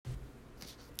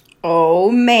Oh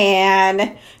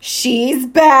man, she's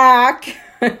back.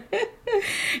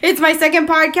 It's my second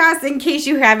podcast. In case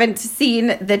you haven't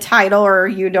seen the title or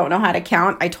you don't know how to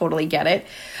count, I totally get it.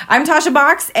 I'm Tasha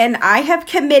Box, and I have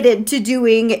committed to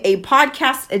doing a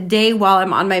podcast a day while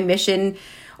I'm on my mission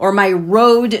or my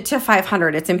road to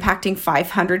 500. It's impacting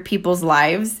 500 people's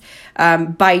lives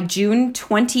by June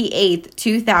 28th,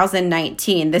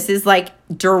 2019. This is like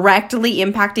directly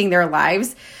impacting their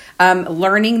lives.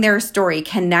 Learning their story,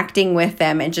 connecting with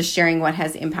them, and just sharing what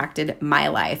has impacted my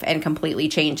life and completely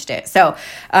changed it. So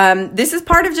this is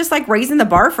part of just like raising the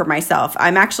bar for myself.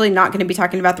 I'm actually not going to be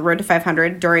talking about the road to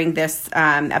 500 during this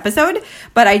episode,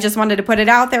 but I just wanted to put it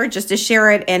out there just to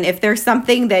share it. And if there's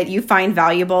something that you find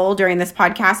valuable during this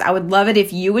podcast, I would love it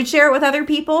if you would share it with other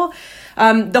people.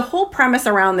 The whole premise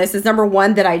around this is, number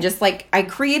one, that I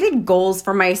created goals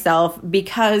for myself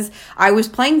because I was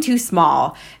playing too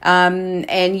small.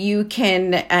 And you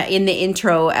can, in the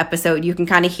intro episode, you can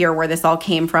kind of hear where this all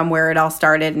came from, where it all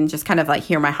started, and just kind of like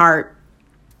hear my heart.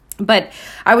 But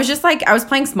I was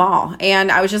playing small,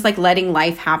 and I was just like letting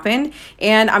life happen.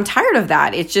 And I'm tired of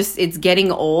that. It's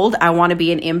getting old. I want to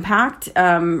be an impact.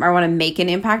 I want to make an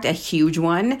impact, a huge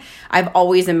one. I've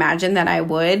always imagined that I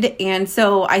would. And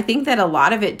so I think that a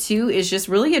lot of it too is just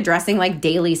really addressing like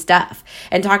daily stuff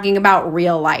and talking about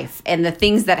real life and the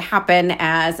things that happen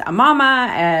as a mama,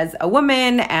 as a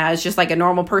woman, as just like a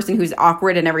normal person who's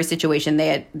awkward in every situation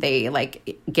they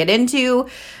like get into.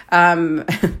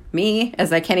 Me,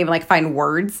 as I can't even like find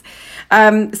words.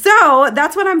 So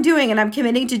that's what I'm doing. And I'm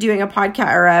committing to doing a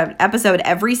podcast or an episode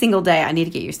every single day. I need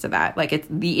to get used to that. Like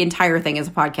the entire thing is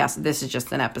a podcast. This is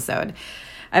just an episode.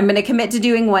 I'm going to commit to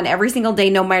doing one every single day,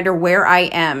 no matter where I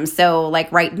am. So like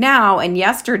right now and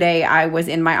yesterday I was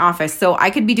in my office, so I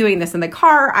could be doing this in the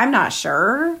car. I'm not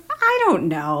sure. I don't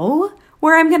know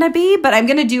where I'm going to be, but I'm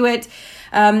going to do it.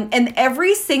 And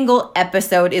every single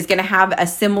episode is going to have a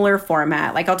similar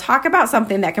format. Like I'll talk about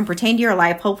something that can pertain to your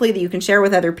life, hopefully that you can share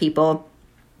with other people,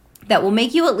 that will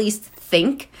make you at least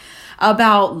think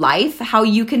about life, how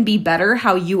you can be better,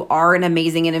 how you are an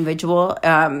amazing individual.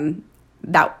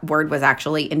 That word was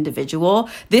actually individual.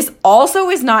 This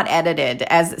also is not edited.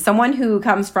 As someone who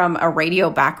comes from a radio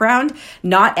background,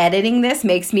 not editing this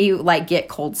makes me like get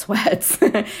cold sweats.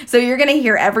 So you're going to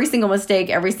hear every single mistake,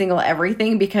 every single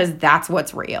everything, because that's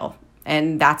what's real.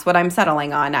 And that's what I'm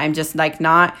settling on. I'm just like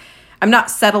I'm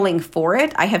not settling for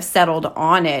it. I have settled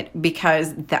on it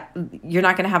because you're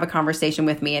not going to have a conversation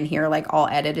with me and hear like all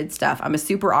edited stuff. I'm a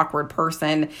super awkward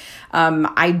person.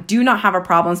 I do not have a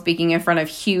problem speaking in front of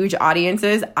huge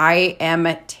audiences. I am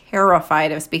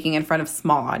terrified of speaking in front of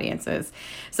small audiences.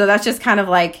 So that's just kind of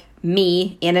like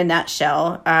me in a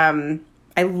nutshell.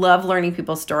 I love learning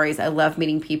people's stories. I love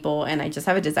meeting people, and I just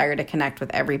have a desire to connect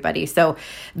with everybody. So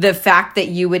the fact that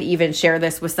you would even share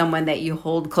this with someone that you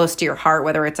hold close to your heart,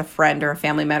 whether it's a friend or a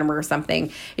family member or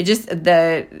something, it just,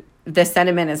 the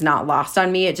sentiment is not lost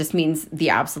on me. It just means the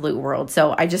absolute world.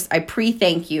 So I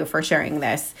pre-thank you for sharing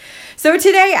this. So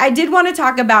today I did want to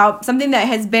talk about something that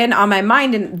has been on my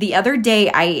mind. And the other day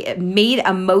I made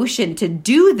a motion to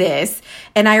do this,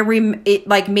 and it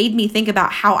like made me think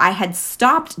about how I had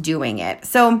stopped doing it.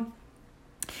 So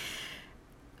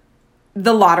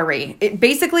the lottery,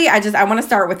 I want to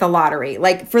start with the lottery.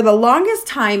 Like for the longest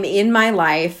time in my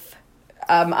life,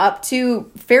 up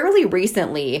to fairly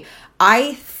recently,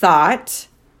 I thought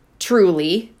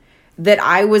truly that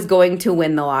I was going to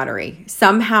win the lottery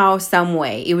somehow, some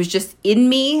way. It was just in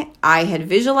me. I had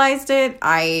visualized it.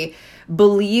 I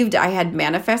believed I had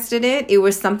manifested it. It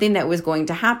was something that was going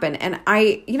to happen. And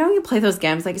you play those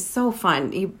games, like it's so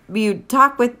fun.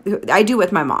 I do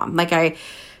with my mom. Like I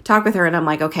talk with her and I'm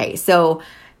like, okay, so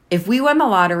if we won the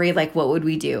lottery, like what would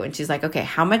we do? And she's like, okay,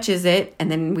 how much is it?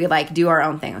 And then we like do our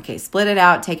own thing. Okay, split it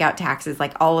out, take out taxes,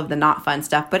 like all of the not fun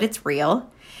stuff, but it's real.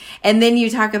 And then you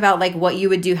talk about like what you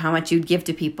would do, how much you'd give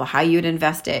to people, how you'd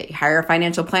invest it, hire a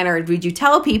financial planner. Would you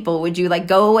tell people? Would you like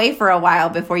go away for a while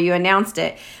before you announced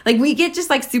it? Like we get just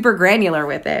like super granular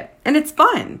with it, and it's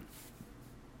fun.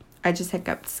 I just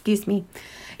hiccuped, excuse me.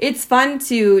 It's fun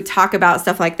to talk about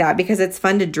stuff like that because it's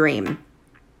fun to dream.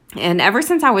 And ever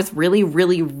since I was really,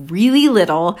 really, really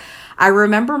little, I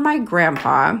remember my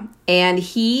grandpa, and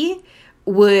he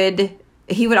would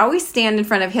always stand in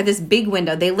front of, he had this big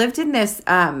window. They lived in this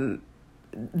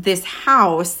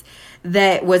house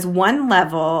that was one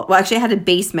level. Well, actually it had a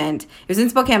basement. It was in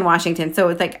Spokane, Washington. So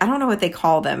it's like, I don't know what they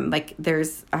call them. Like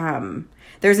there's a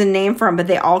name for them, but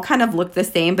they all kind of look the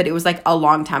same, but it was like a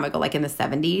long time ago, like in the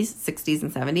 60s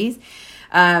and 70s.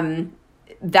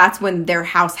 That's when their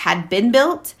house had been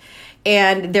built.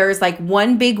 And there's like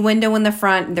one big window in the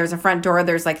front. There's a front door.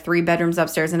 There's like 3 bedrooms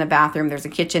upstairs and a bathroom. There's a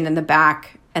kitchen in the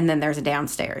back. And then there's a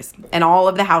downstairs. And all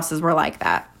of the houses were like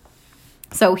that.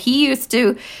 So he used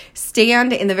to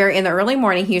stand in the early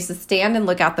morning, he used to stand and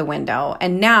look out the window.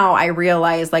 And now I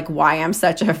realize like why I'm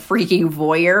such a freaking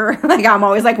voyeur. Like I'm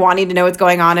always like wanting to know what's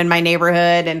going on in my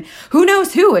neighborhood and who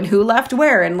knows who and who left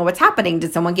where and what's happening.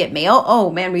 Did someone get mail?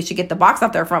 Oh man, we should get the box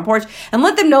off their front porch and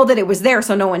let them know that it was there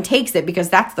so no one takes it, because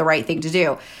that's the right thing to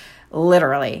do.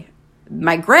 Literally.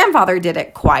 My grandfather did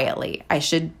it quietly. I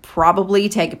should probably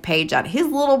take a page out of his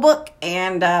little book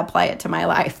and apply it to my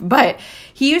life. But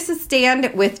he used to stand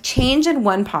with change in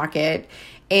one pocket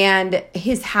and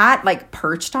his hat like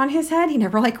perched on his head. He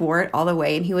never like wore it all the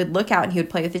way. And he would look out and he would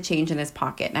play with the change in his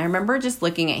pocket. And I remember just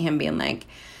looking at him being like,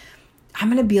 I'm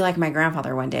going to be like my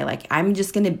grandfather one day. Like I'm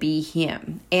just going to be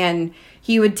him. And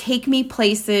he would take me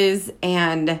places,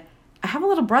 and I have a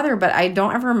little brother, but I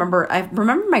don't ever remember. I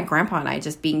remember my grandpa and I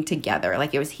just being together.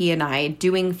 Like it was he and I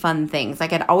doing fun things.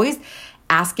 Like I'd always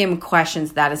ask him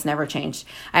questions. That has never changed.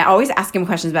 I always ask him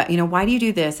questions about, why do you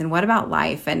do this? And what about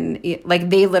life? And like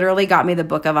they literally got me the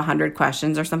book of 100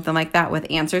 questions or something like that with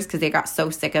answers, because they got so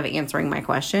sick of answering my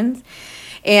questions.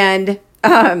 And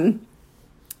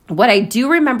what I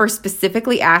do remember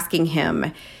specifically asking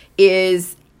him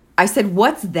is, I said,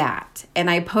 what's that? And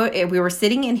we were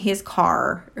sitting in his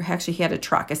car, or actually he had a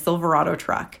truck, a Silverado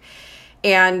truck.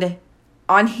 And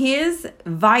on his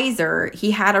visor,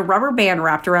 he had a rubber band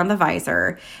wrapped around the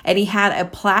visor, and he had a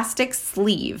plastic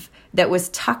sleeve that was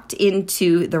tucked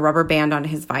into the rubber band on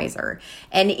his visor.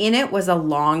 And in it was a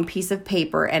long piece of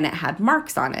paper, and it had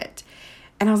marks on it.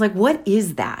 And I was like, what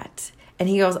is that? And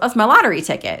he goes, oh, it's my lottery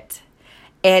ticket.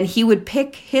 And he would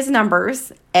pick his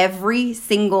numbers every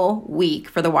single week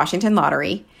for the Washington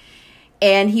Lottery.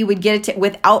 And he would get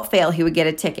without fail, he would get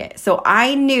a ticket. So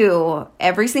I knew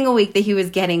every single week that he was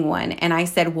getting one. And I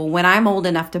said, well, when I'm old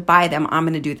enough to buy them, I'm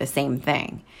going to do the same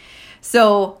thing.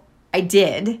 So I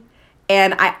did.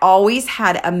 And I always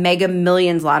had a Mega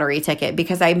Millions lottery ticket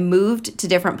because I moved to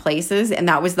different places, and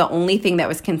that was the only thing that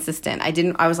was consistent.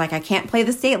 I was like, I can't play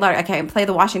the state lottery. I can't play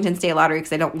the Washington state lottery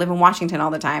because I don't live in Washington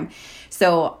all the time.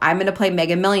 So I'm going to play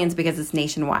Mega Millions because it's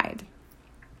nationwide.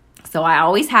 So I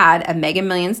always had a Mega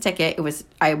Millions ticket.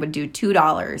 I would do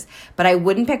 $2, but I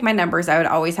wouldn't pick my numbers. I would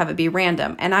always have it be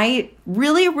random. And I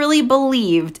really, really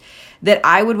believed that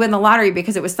I would win the lottery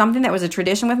because it was something that was a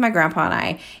tradition with my grandpa and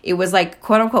I. It was like,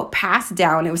 quote unquote, passed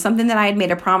down. It was something that I had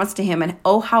made a promise to him. And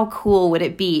oh, how cool would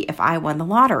it be if I won the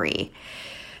lottery?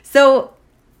 So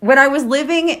when I was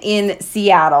living in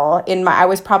Seattle, I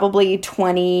was probably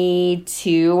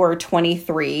 22 or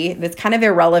 23. That's kind of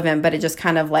irrelevant, but it just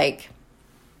kind of like,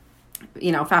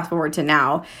 fast forward to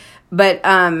now. But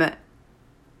I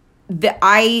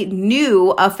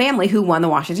knew a family who won the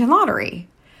Washington lottery.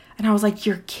 And I was like,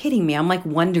 you're kidding me. I'm like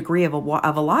 1 degree of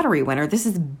a lottery winner. This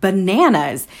is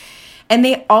bananas. And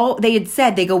they had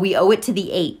said, we owe it to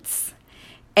the eights.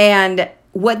 And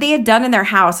what they had done in their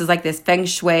house is like this feng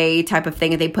shui type of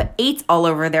thing. And they put eights all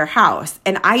over their house.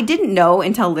 And I didn't know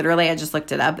until literally I just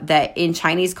looked it up that in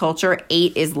Chinese culture,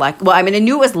 8 is lucky. Well, I mean, I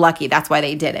knew it was lucky. That's why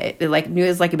they did it. They knew it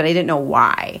was lucky, but I didn't know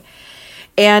why.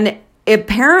 And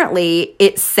apparently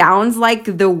it sounds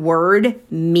like the word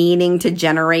meaning to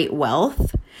generate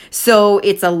wealth. So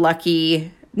it's a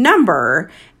lucky number.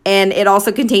 And it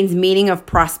also contains meaning of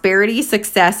prosperity,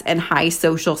 success, and high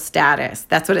social status.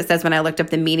 That's what it says when I looked up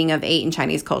the meaning of 8 in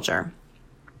Chinese culture.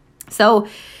 So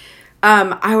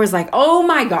I was like, oh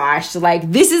my gosh,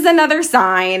 this is another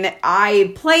sign.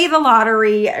 I play the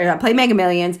lottery, or I play Mega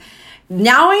Millions.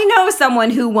 Now I know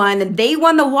someone who won. They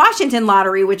won the Washington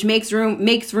lottery, which makes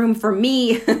room for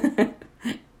me.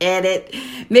 Edit.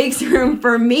 Makes room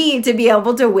for me to be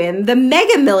able to win the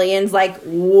Mega Millions. Like,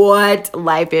 what?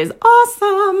 Life is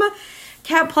awesome.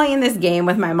 Kept playing this game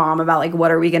with my mom about what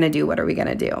are we going to do? What are we going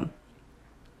to do?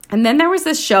 And then there was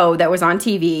this show that was on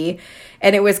TV,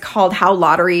 and it was called How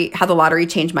the Lottery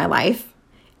Changed My Life.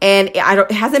 And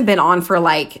it hasn't been on for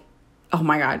oh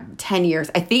my God, 10 years.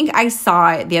 I think I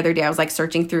saw it the other day. I was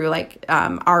searching through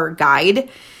our guide,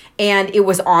 and it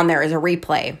was on there as a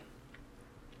replay.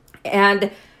 And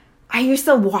I used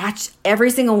to watch every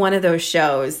single one of those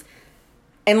shows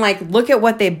and look at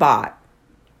what they bought.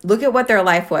 Look at what their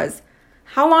life was.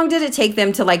 How long did it take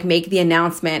them to make the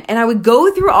announcement? And I would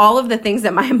go through all of the things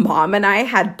that my mom and I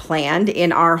had planned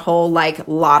in our whole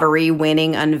lottery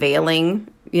winning unveiling,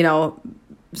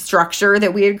 structure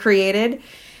that we had created.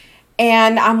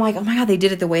 And I'm like, oh my God, they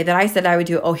did it the way that I said I would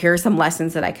do. Oh, here's some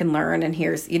lessons that I can learn. And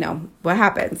here's, what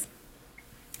happens.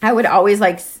 I would always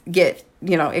get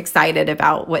excited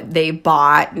about what they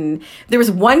bought. And there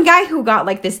was one guy who got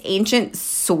like this ancient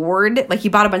sword, like he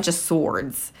bought a bunch of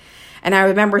swords. And I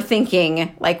remember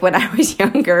thinking, like when I was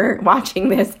younger watching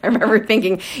this, I remember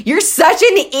thinking, you're such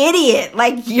an idiot.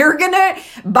 Like you're going to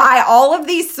buy all of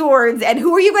these swords and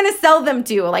who are you going to sell them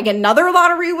to? Like another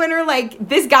lottery winner? Like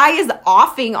this guy is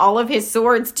offing all of his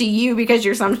swords to you because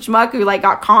you're some schmuck who like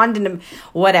got conned into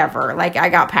whatever. Like I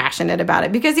got passionate about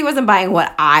it because he wasn't buying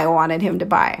what I wanted him to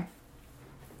buy.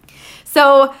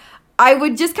 So I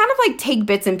would just kind of like take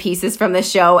bits and pieces from the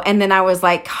show. And then I was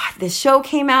like, God, this show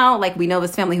came out. Like we know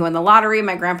this family who won the lottery.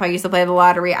 My grandpa used to play the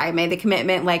lottery. I made the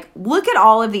commitment. Like look at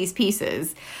all of these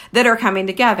pieces that are coming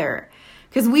together.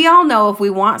 Because we all know if we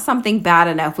want something bad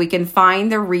enough, we can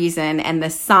find the reason and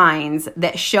the signs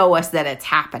that show us that it's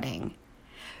happening.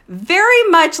 Very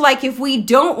much like if we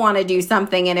don't want to do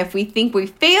something and if we think we'll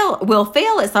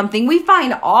fail at something, we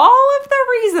find all of the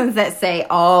reasons that say,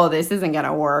 oh, this isn't going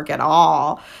to work at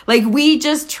all. Like we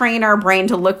just train our brain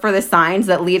to look for the signs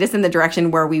that lead us in the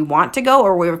direction where we want to go,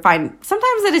 or we find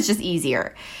sometimes that it's just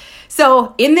easier.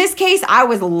 So in this case, I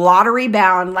was lottery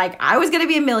bound. Like I was going to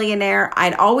be a millionaire.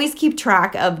 I'd always keep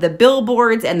track of the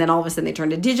billboards. And then all of a sudden they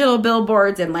turned to digital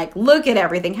billboards and like, look at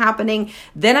everything happening.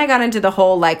 Then I got into the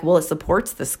whole like, well, it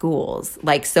supports the schools.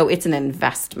 Like, so it's an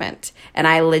investment. And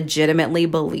I legitimately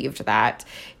believed that.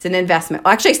 It's an investment.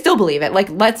 Well, actually, I still believe it. Like,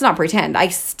 let's not pretend. I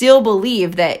still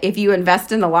believe that if you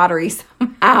invest in the lottery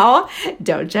somehow,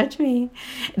 don't judge me,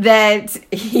 that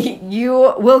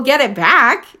you will get it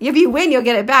back. If you win, you'll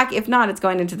get it back. If not, it's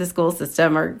going into the school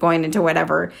system or going into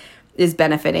whatever is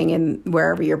benefiting in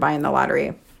wherever you're buying the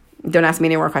lottery. Don't ask me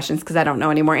any more questions because I don't know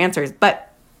any more answers.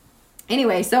 But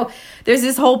anyway, so there's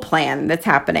this whole plan that's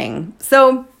happening.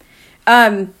 So,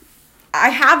 I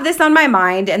have this on my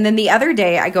mind, and then the other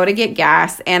day I go to get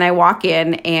gas and I walk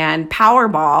in and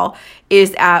Powerball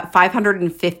is at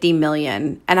 550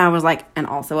 million. And I was like, and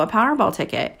also a Powerball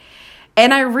ticket.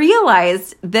 And I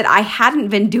realized that I hadn't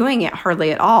been doing it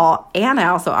hardly at all. And I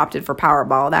also opted for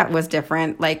Powerball. That was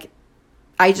different. Like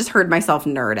I just heard myself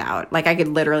nerd out. Like I could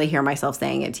literally hear myself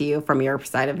saying it to you from your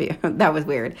side of view. That was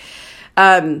weird.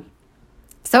 So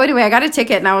anyway, I got a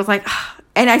ticket and I was like,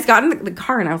 and I got in the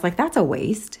car and I was like, that's a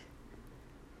waste.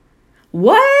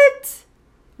 What?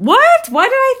 Why did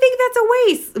I think that's a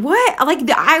waste? What? Like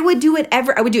I would do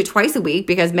it twice a week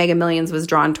because Mega Millions was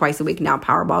drawn twice a week. Now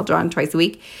Powerball drawn twice a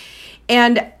week.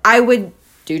 And I would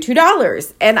do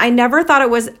 $2. And I never thought it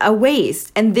was a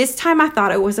waste. And this time I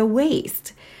thought it was a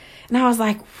waste. And I was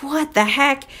like, what the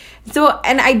heck? So,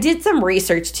 and I did some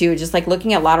research too, just like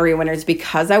looking at lottery winners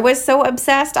because I was so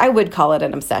obsessed. I would call it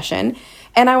an obsession.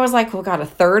 And I was like, well, God, a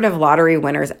third of lottery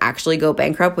winners actually go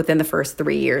bankrupt within the first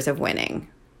 3 years of winning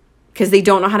because they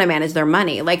don't know how to manage their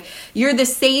money. Like you're the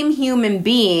same human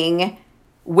being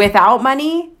without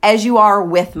money as you are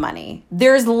with money.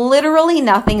 There's literally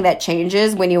nothing that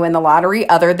changes when you win the lottery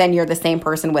other than you're the same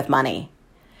person with money.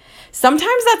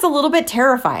 Sometimes that's a little bit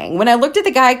terrifying. When I looked at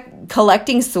the guy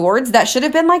collecting swords, that should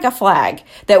have been like a flag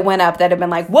that went up that had been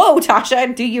like, whoa,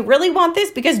 Tasha, do you really want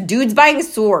this? Because dude's buying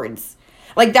swords.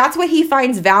 Like that's what he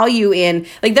finds value in.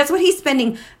 Like that's what he's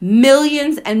spending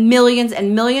millions and millions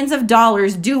and millions of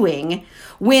dollars doing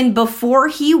when before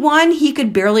he won, he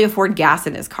could barely afford gas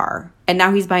in his car. And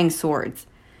now he's buying swords.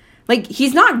 Like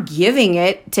he's not giving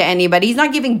it to anybody. He's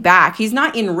not giving back. He's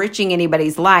not enriching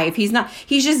anybody's life. He's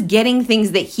just getting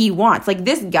things that he wants. Like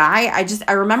this guy,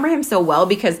 I remember him so well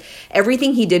because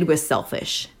everything he did was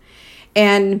selfish.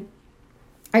 And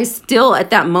I still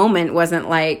at that moment wasn't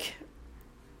like,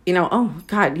 oh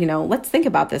God, let's think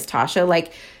about this, Tasha.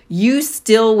 Like you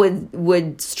still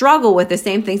would struggle with the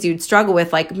same things you'd struggle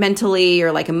with like mentally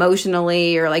or like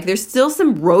emotionally, or like there's still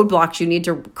some roadblocks you need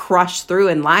to crush through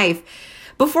in life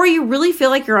before you really feel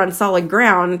like you're on solid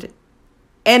ground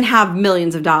and have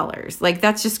millions of dollars. Like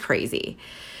that's just crazy.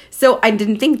 So I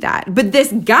didn't think that. But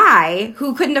this guy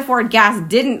who couldn't afford gas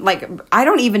didn't I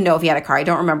don't even know if he had a car. I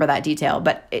don't remember that detail,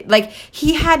 but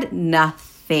he had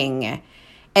nothing.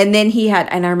 And then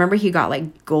and I remember he got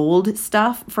like gold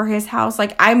stuff for his house.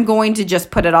 Like I'm going to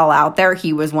just put it all out there.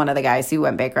 He was one of the guys who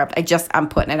went bankrupt. I'm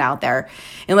putting it out there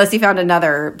unless he found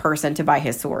another person to buy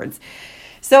his swords.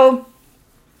 So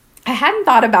I hadn't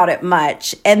thought about it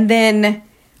much. And then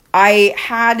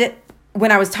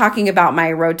when I was talking about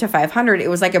my road to 500, it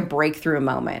was like a breakthrough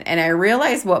moment. And I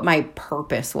realized what my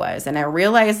purpose was. And I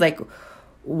realized like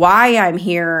why I'm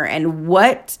here and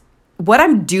what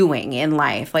I'm doing in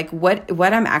life, like what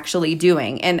I'm actually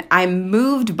doing. And I'm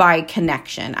moved by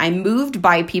connection. I'm moved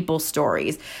by people's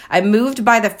stories. I'm moved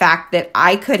by the fact that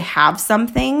I could have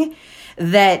something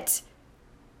that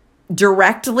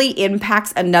directly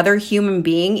impacts another human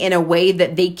being in a way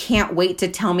that they can't wait to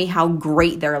tell me how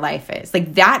great their life is.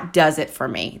 Like that does it for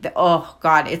me. Oh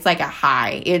God, it's like a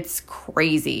high. It's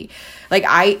crazy. Like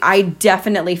I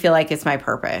definitely feel like it's my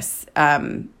purpose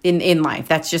in life.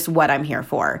 That's just what I'm here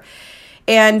for.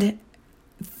 And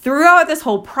throughout this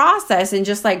whole process, and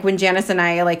just like when Janice and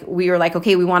I, like, we were like,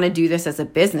 okay, we want to do this as a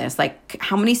business. Like,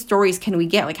 how many stories can we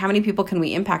get? Like, how many people can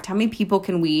we impact? How many people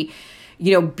can we,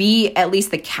 be at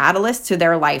least the catalyst to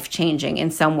their life changing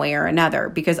in some way or another?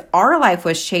 Because our life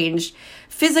was changed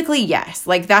physically. Yes.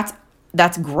 Like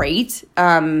that's great.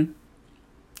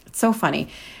 It's so funny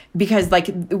because like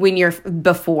when you're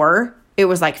before, it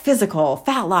was like physical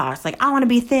fat loss. Like, I want to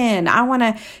be thin. I want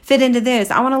to fit into this.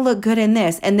 I want to look good in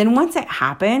this. And then once it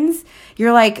happens,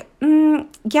 you're like,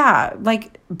 yeah,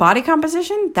 like body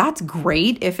composition, that's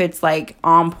great if it's like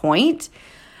on point.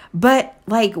 But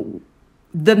like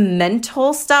the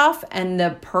mental stuff and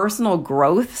the personal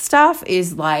growth stuff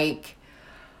is like,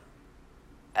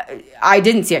 I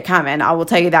didn't see it coming. I will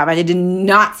tell you that. But I did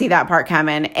not see that part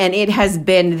coming. And it has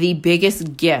been the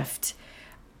biggest gift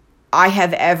I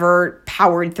have ever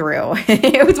powered through.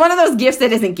 It was one of those gifts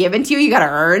that isn't given to you. You got to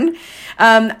earn.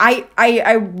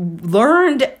 I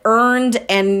learned, earned,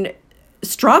 and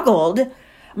struggled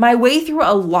my way through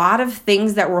a lot of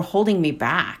things that were holding me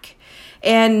back.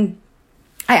 And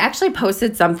I actually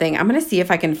posted something. I'm going to see if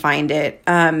I can find it.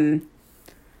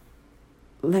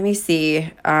 Let me see.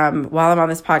 While I'm on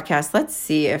this podcast, let's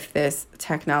see if this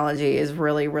technology is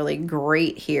really, really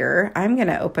great here. I'm going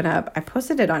to open up. I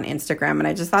posted it on Instagram and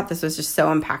I just thought this was just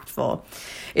so impactful.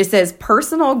 It says,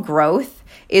 personal growth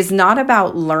is not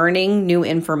about learning new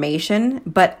information,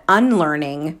 but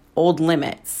unlearning old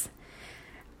limits.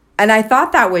 And I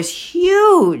thought that was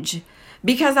huge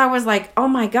because I was like, oh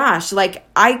my gosh, like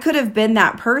I could have been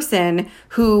that person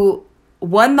who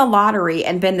won the lottery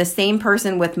and been the same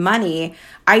person with money.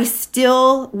 I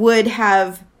still would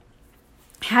have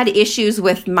had issues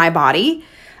with my body.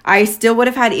 I still would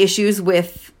have had issues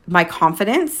with my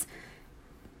confidence.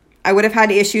 I would have had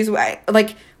issues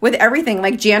with everything.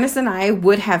 Like Janice and I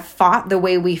would have fought the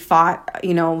way we fought,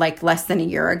 like less than a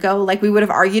year ago. Like we would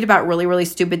have argued about really, really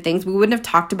stupid things. We wouldn't have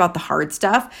talked about the hard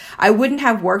stuff. I wouldn't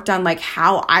have worked on like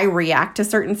how I react to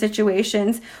certain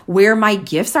situations, where my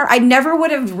gifts are. I never would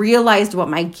have realized what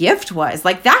my gift was.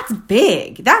 Like that's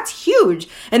big. That's huge.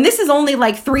 And this is only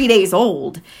like 3 days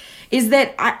old. Is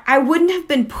that I wouldn't have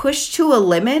been pushed to a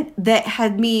limit that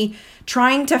had me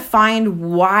trying to find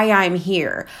why I'm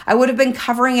here. I would have been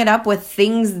covering it up with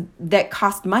things that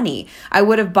cost money. I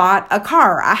would have bought a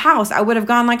car, a house. I would have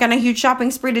gone like on a huge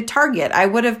shopping spree to Target. I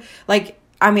would have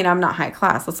I'm not high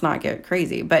class. Let's not get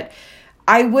crazy. But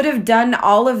I would have done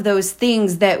all of those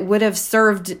things that would have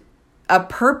served a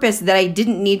purpose that I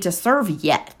didn't need to serve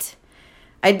yet.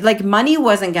 Money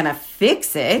wasn't going to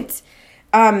fix it.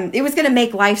 It was going to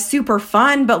make life super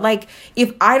fun, but like,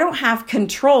 if I don't have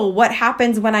control, what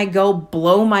happens when I go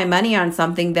blow my money on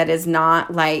something that is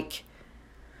not like,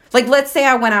 let's say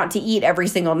I went out to eat every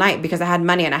single night because I had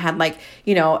money and I had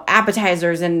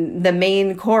appetizers and the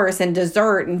main course and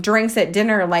dessert and drinks at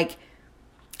dinner. Like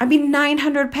I'd be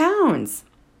 900 pounds.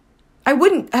 I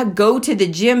wouldn't go to the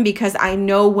gym because I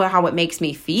know how it makes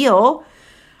me feel.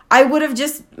 I would have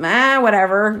just,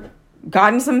 whatever,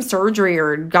 gotten some surgery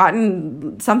or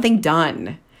gotten something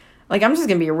done. Like, I'm just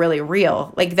going to be really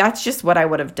real. Like, that's just what I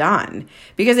would have done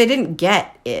because I didn't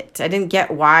get it. I didn't get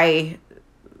why,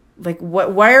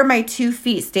 why are my 2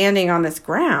 feet standing on this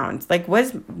ground? Like,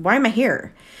 why am I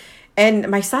here? And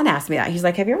my son asked me that. He's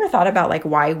like, have you ever thought about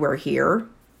why we're here?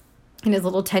 In his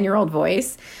little 10-year-old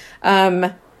voice.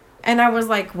 And I was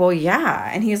like, well,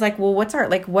 yeah. And he's like, well, what's our,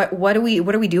 what are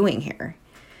we doing here?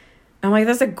 I'm like,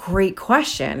 that's a great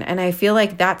question. And I feel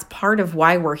like that's part of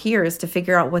why we're here, is to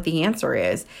figure out what the answer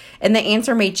is. And the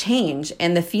answer may change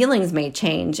and the feelings may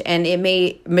change and it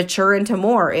may mature into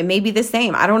more. It may be the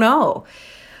same. I don't know.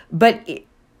 But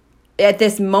at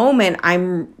this moment,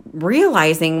 I'm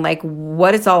realizing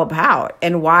what it's all about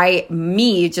and why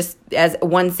me, just as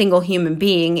one single human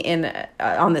being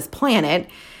on this planet,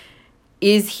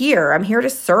 is here. I'm here to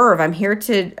serve. I'm here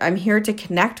to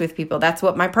connect with people. That's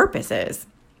what my purpose is.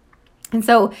 And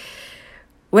so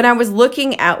when I was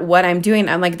looking at what I'm doing,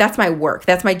 I'm like, that's my work.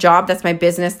 That's my job. That's my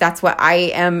business. That's what I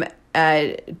am,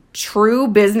 a true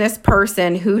business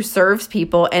person who serves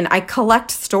people. And I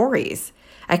collect stories.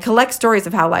 I collect stories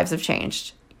of how lives have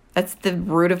changed. That's the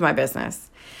root of my business.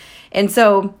 And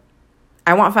so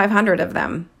I want 500 of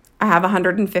them. I have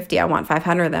 150. I want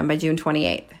 500 of them by June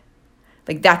 28th.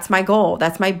 That's my goal.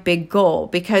 That's my big goal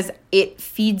because it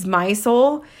feeds my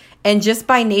soul. And just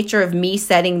by nature of me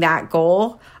setting that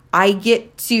goal, I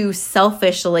get to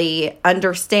selfishly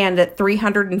understand that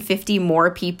 350 more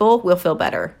people will feel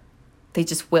better. They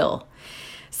just will.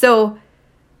 So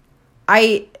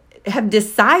I have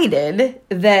decided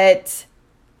that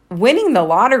winning the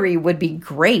lottery would be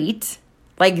great.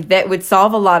 Like, that would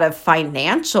solve a lot of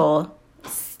financial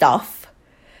stuff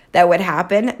that would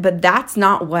happen, but that's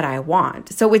not what I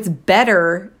want. So it's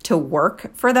better to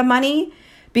work for the money,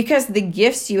 because the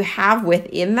gifts you have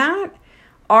within that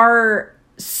are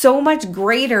so much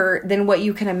greater than what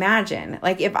you can imagine.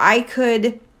 Like, if I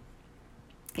could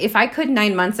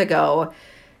 9 months ago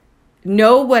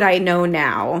know what I know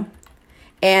now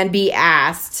and be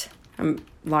asked, I'm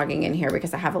logging in here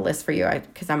because I have a list for you,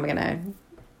 because I'm going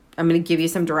to give you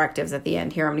some directives at the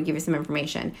end here. I'm going to give you some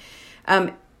information.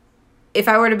 If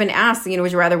I were to have been asked,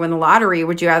 would you rather win the lottery?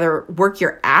 Would you rather work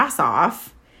your ass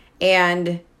off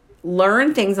and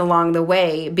learn things along the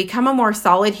way, become a more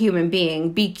solid human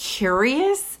being, be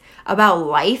curious about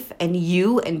life and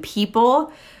you and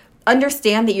people,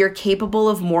 understand that you're capable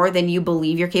of more than you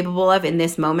believe you're capable of in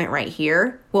this moment right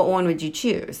here? What one would you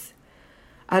choose?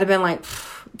 I'd have been like,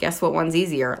 guess what one's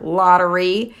easier?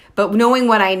 Lottery. But knowing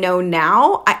what I know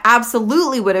now, I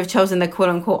absolutely would have chosen the quote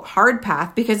unquote hard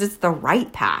path, because it's the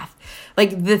right path.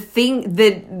 Like, there's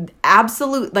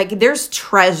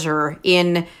treasure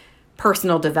in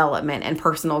personal development and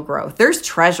personal growth. There's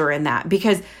treasure in that,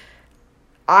 because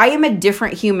I am a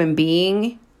different human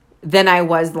being than I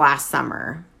was last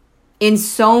summer in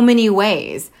so many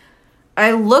ways.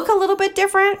 I look a little bit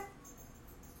different,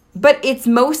 but it's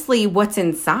mostly what's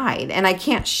inside, and I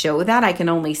can't show that. I can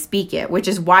only speak it, which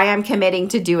is why I'm committing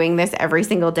to doing this every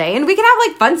single day. And we can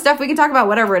have fun stuff. We can talk about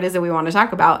whatever it is that we want to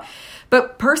talk about.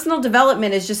 But personal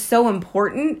development is just so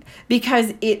important,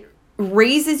 because it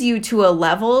raises you to a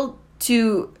level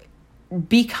to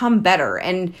become better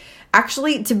and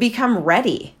actually to become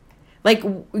ready.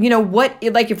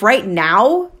 If right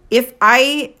now, if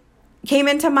I came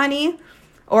into money,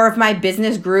 or if my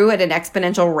business grew at an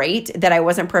exponential rate that I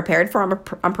wasn't prepared for,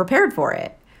 I'm prepared for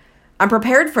it. I'm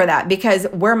prepared for that, because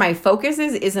where my focus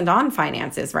isn't on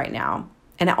finances right now.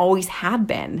 And it always had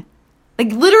been.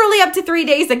 Literally up to 3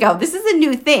 days ago. This is a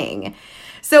new thing.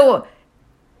 So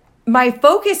my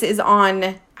focus is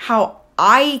on how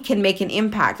I can make an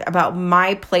impact about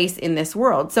my place in this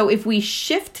world. So if we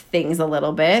shift things a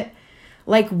little bit,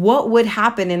 what would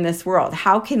happen in this world?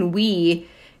 How can we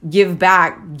give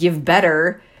back, give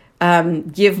better,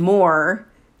 give more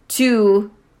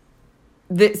to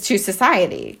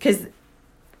society? Because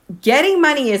getting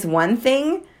money is one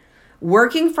thing.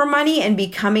 Working for money and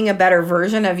becoming a better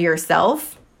version of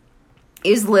yourself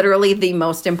is literally the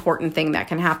most important thing that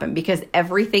can happen, because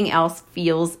everything else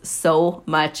feels so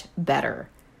much better.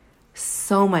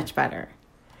 So much better.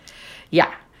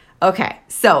 Yeah. Okay.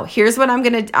 So here's what I'm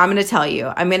going to tell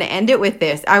you. I'm going to end it with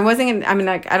this. I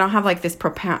don't have this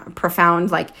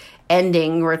profound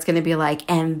ending where it's going to be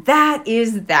and that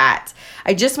is that.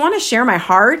 I just want to share my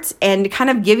heart and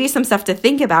kind of give you some stuff to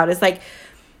think about. Is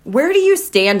where do you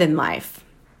stand in life?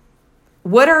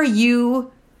 What are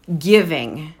you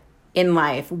giving in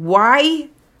life? Why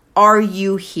are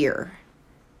you here?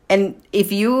 And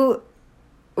if you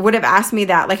would have asked me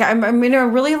that, I'm in a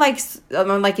really I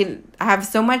have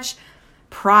so much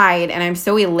pride, and I'm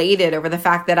so elated over the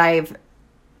fact that I've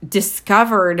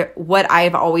discovered what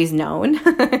I've always known.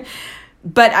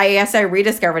 But I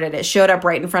rediscovered it. It showed up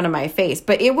right in front of my face.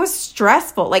 But it was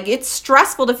stressful. It's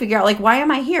stressful to figure out, why am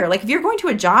I here? If you're going to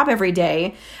a job every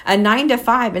day, a 9 to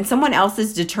 5, and someone else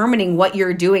is determining what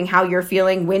you're doing, how you're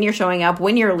feeling, when you're showing up,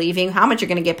 when you're leaving, how much you're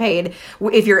going to get paid,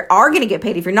 if you are going to get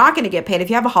paid, if you're not going to get paid, if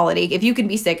you have a holiday, if you can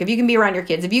be sick, if you can be around your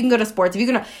kids, if you can go to sports,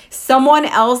 someone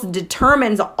else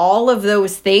determines all of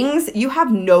those things. You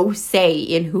have no say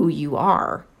in who you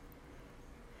are.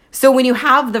 So when you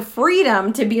have the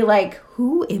freedom to be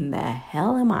who in the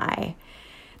hell am I?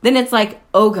 Then it's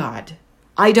oh God,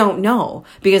 I don't know,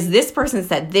 because this person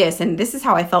said this, and this is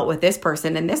how I felt with this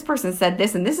person, and this person said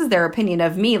this, and this is their opinion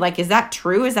of me. Is that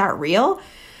true? Is that real?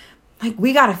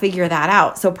 We got to figure that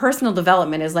out. So personal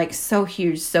development is so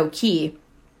huge, so key.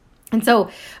 And so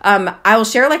I will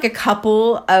share a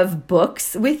couple of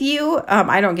books with you.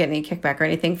 I don't get any kickback or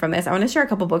anything from this. I want to share a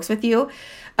couple books with you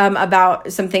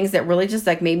about some things that really just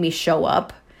made me show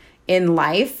up in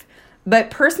life.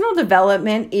 But personal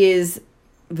development is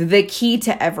the key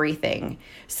to everything.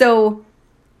 So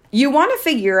you want to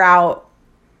figure out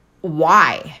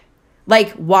why.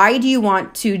 Why do you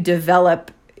want to develop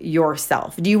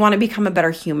yourself? Do you want to become a better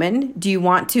human? Do you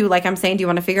want to, I'm saying, do you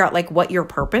want to figure out what your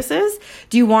purpose is?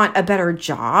 Do you want a better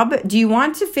job? Do you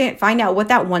want to find out what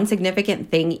that one significant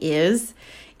thing is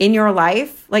in your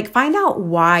life, like find out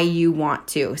why you want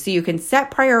to, so you can set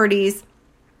priorities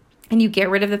and you get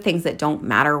rid of the things that don't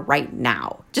matter right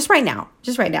now. Just right now.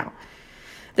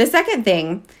 The second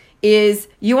thing is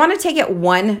you want to take it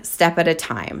one step at a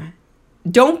time.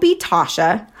 Don't be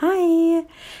Tasha. Hi.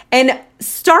 And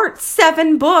start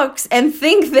 7 books and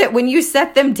think that when you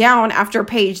set them down after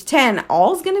page 10,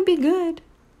 all's going to be good.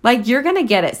 Like you're going to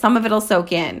get it. Some of it'll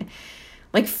soak in.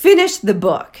 Like finish the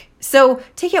book. So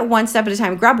take it one step at a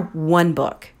time. Grab one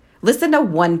book. Listen to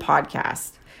one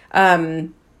podcast.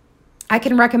 I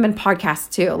can recommend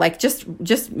podcasts too. Like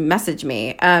just message me.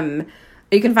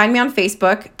 You can find me on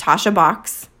Facebook, Tasha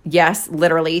Box. Yes,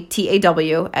 literally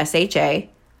TAWSHA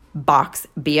Box,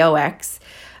 BOX.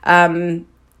 And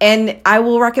I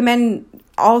will recommend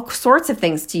all sorts of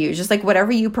things to you, just like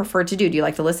whatever you prefer to do. Do you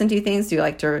like to listen to things? Do you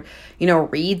like to,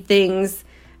 read things?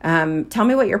 Tell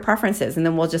me what your preference is, and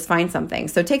then we'll just find something.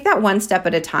 So take that one step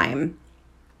at a time.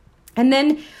 And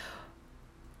then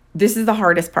this is the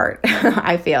hardest part,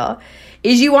 I feel,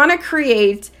 is you want to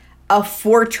create a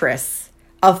fortress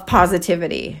of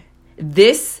positivity.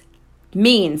 This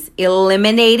means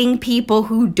eliminating people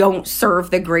who don't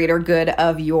serve the greater good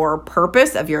of your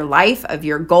purpose, of your life, of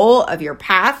your goal, of your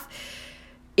path.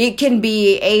 It can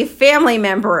be a family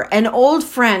member, an old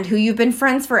friend who you've been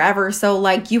friends forever. So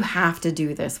like you have to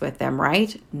do this with them,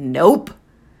 right? Nope.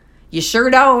 You sure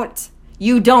don't.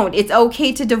 You don't. It's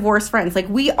okay to divorce friends. Like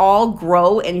we all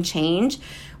grow and change.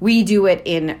 We do it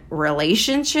in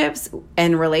relationships,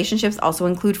 and relationships also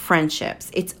include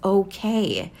friendships. It's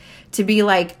okay to be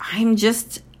like, I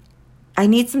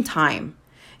need some time.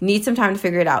 Need some time to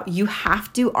figure it out. You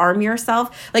have to arm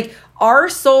yourself. Like our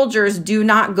soldiers do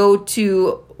not go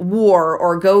to war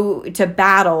or go to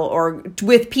battle or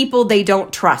with people they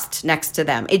don't trust next to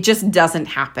them. It just doesn't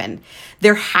happen.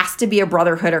 There has to be a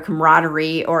brotherhood or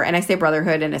camaraderie, and I say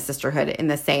brotherhood and a sisterhood in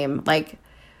the same, like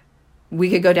we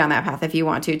could go down that path if you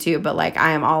want to too, but like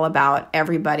I am all about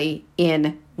everybody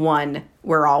in one.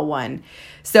 We're all one.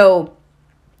 So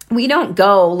we don't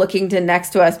go looking to next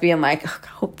to us being like, oh, I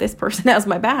hope this person has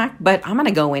my back, but I'm going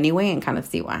to go anyway and kind of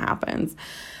see what happens.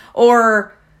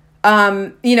 Or,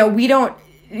 we don't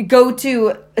go to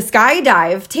a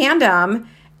skydive tandem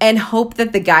and hope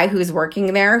that the guy who's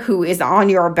working there, who is on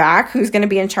your back, who's going to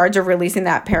be in charge of releasing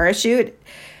that parachute,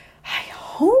 I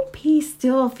hope he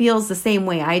still feels the same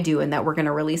way I do and that we're going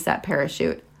to release that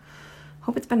parachute.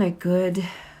 Hope it's been a good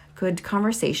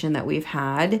conversation that we've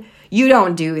had. You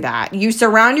don't do that. You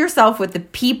surround yourself with the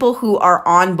people who are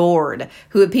on board,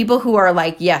 people who are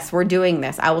like, yes, we're doing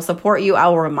this. I will support you. I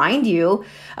will remind you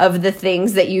of the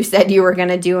things that you said you were going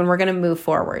to do, and we're going to move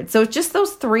forward. So just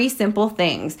those 3 simple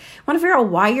things. Want to figure out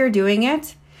why you're doing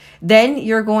it? Then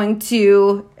you're going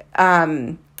to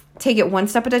take it one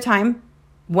step at a time.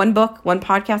 One book, one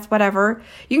podcast, whatever.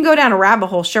 You can go down a rabbit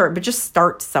hole, sure, but just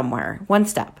start somewhere. One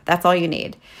step. That's all you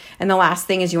need. And the last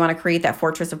thing is you want to create that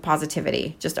fortress of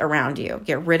positivity just around you.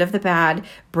 Get rid of the bad,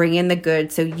 bring in the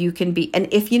good so you can be.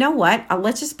 And if you know what,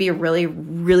 let's just be really,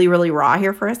 really, really raw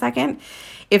here for a second.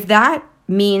 If that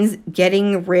means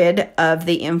getting rid of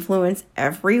the influence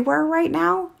everywhere right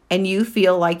now and you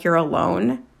feel like you're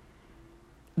alone,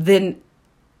 then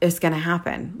it's going to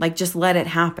happen. Like just let it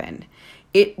happen.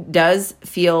 It does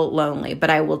feel lonely, but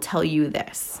I will tell you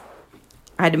this.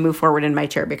 I had to move forward in my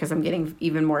chair because I'm getting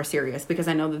even more serious because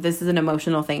I know that this is an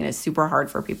emotional thing and it's super hard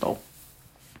for people.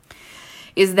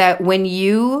 Is that when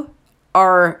you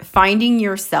are finding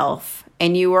yourself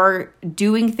and you are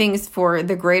doing things for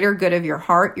the greater good of your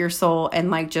heart, your soul,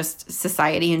 and like just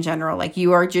society in general, like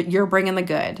you're bringing the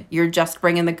good. You're just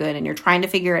bringing the good and you're trying to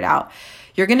figure it out.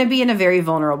 You're going to be in a very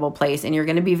vulnerable place and you're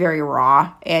going to be very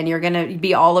raw and you're going to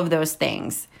be all of those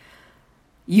things.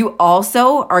 You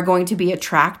also are going to be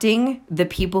attracting the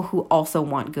people who also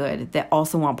want good, that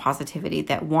also want positivity,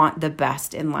 that want the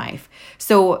best in life.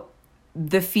 So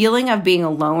the feeling of being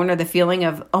alone or the feeling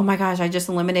of, oh my gosh, I just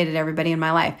eliminated everybody in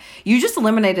my life. You just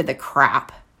eliminated the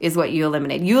crap is what you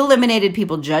eliminated. You eliminated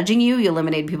people judging you. You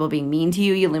eliminated people being mean to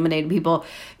you. You eliminated people,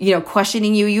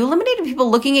 questioning you. You eliminated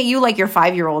people looking at you like your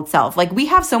 5-year-old self. Like we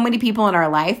have so many people in our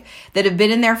life that have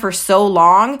been in there for so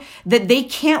long that they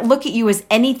can't look at you as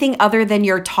anything other than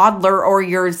your toddler or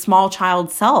your small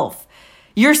child self.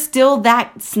 You're still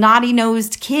that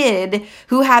snotty-nosed kid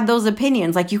who had those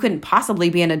opinions. Like you couldn't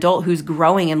possibly be an adult who's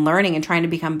growing and learning and trying to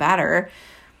become better.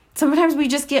 Sometimes we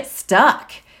just get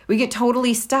stuck. We get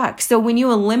totally stuck. So when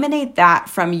you eliminate that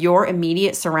from your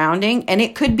immediate surrounding, and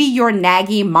it could be your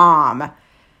naggy mom.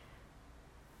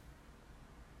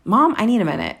 Mom, I need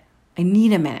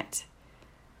a minute.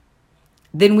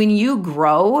 Then when you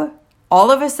grow all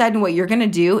of a sudden what you're going to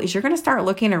do is you're going to start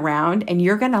looking around and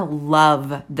you're going to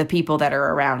love the people that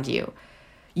are around you.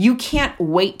 You can't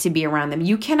wait to be around them.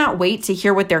 You cannot wait to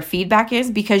hear what their feedback is,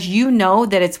 because you know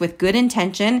that it's with good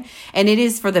intention and it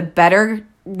is for the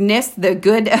betterness, the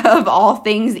good of all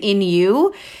things in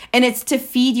you. And it's to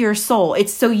feed your soul.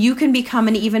 It's so you can become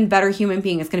an even better human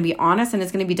being. It's going to be honest and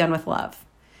it's going to be done with love.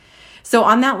 So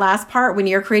on that last part, when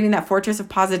you're creating that fortress of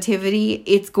positivity,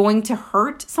 it's going to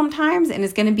hurt sometimes and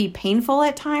it's going to be painful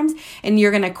at times and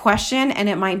you're going to question and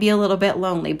it might be a little bit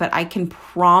lonely, but I can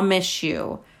promise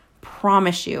you,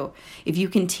 if you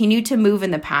continue to move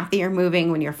in the path that you're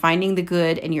moving, when you're finding the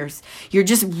good and you're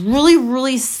just really,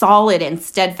 really solid and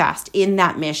steadfast in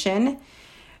that mission,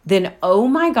 then, oh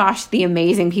my gosh, the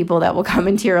amazing people that will come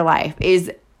into your life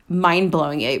is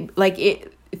mind-blowing.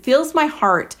 It fills my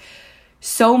heart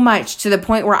so much, to the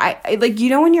point where I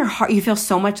when your heart, you feel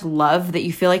so much love that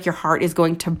you feel like your heart is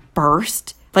going to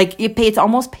burst. Like it's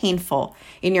almost painful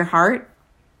in your heart.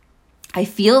 I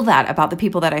feel that about the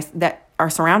people that are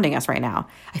surrounding us right now.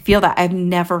 I feel that. I've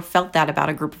never felt that about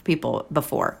a group of people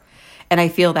before. And I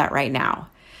feel that right now.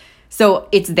 So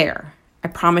it's there. I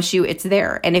promise you it's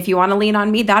there. And if you want to lean on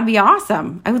me, that'd be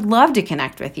awesome. I would love to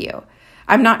connect with you.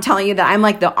 I'm not telling you that I'm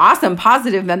like the awesome,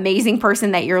 positive, amazing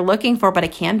person that you're looking for, but I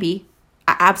can be.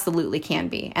 I absolutely can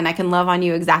be. And I can love on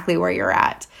you exactly where you're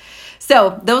at.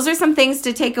 So those are some things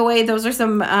to take away. Those are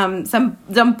some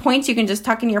points you can just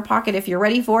tuck in your pocket if you're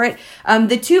ready for it.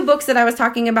 The 2 books that I was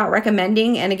talking about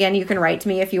recommending, and again, you can write to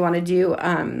me if you want to do,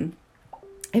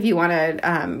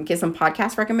 get some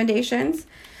podcast recommendations.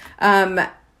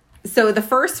 So the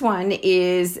first one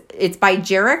it's by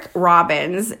Jairek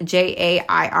Robbins,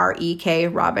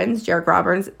 Jairek Robbins,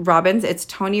 Jairek Robbins. It's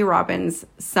Tony Robbins'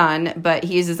 son, but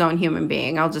he's his own human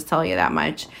being. I'll just tell you that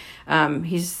much.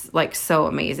 He's like so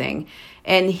amazing.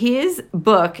 And his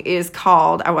book is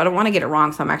called, I don't want to get it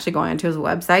wrong, so I'm actually going onto his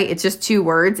website. It's just 2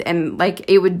 words, and like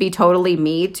it would be totally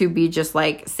me to be just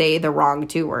like say the wrong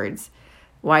 2 words.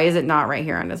 Why is it not right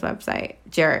here on his website?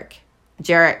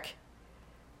 Jairek.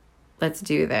 Let's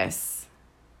do this.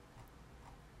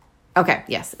 Okay,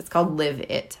 yes, it's called Live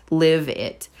It. Live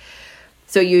It.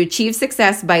 So you achieve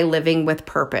success by living with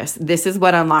purpose. This is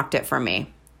what unlocked it for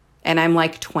me. And I'm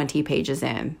like 20 pages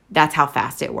in. That's how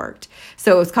fast it worked.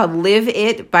 So it's called Live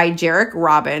It by Jairek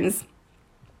Robbins.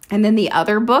 And then the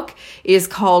other book is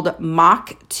called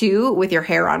Mach 2 with Your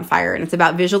Hair on Fire. And it's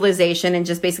about visualization and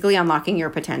just basically unlocking your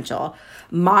potential.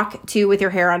 Mach 2 with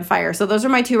Your Hair on Fire. So those are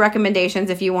my 2 recommendations.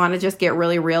 If you want to just get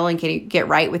really real and get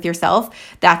right with yourself,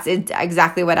 that's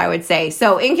exactly what I would say.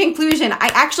 So in conclusion,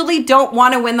 I actually don't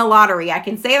want to win the lottery. I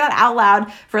can say that out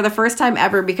loud for the first time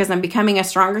ever, because I'm becoming a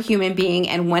stronger human being.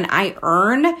 And when I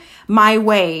earn my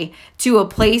way to a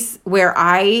place where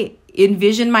I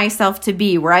envision myself to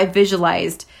be, where I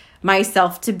visualized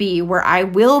myself to be, where I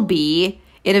will be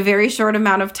in a very short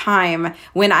amount of time,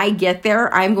 when I get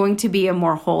there, I'm going to be a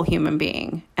more whole human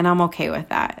being. And I'm okay with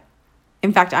that.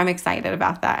 In fact, I'm excited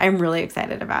about that. I'm really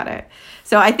excited about it.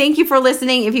 So I thank you for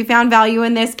listening. If you found value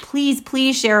in this,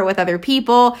 please share it with other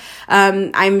people.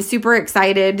 I'm super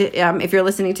excited. If you're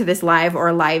listening to this live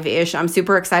or live-ish, I'm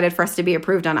super excited for us to be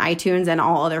approved on iTunes and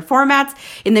all other formats.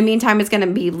 In the meantime, it's going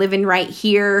to be living right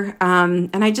here. And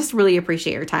I just really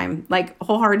appreciate your time. Like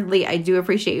wholeheartedly, I do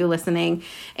appreciate you listening.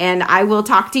 And I will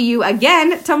talk to you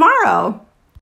again tomorrow.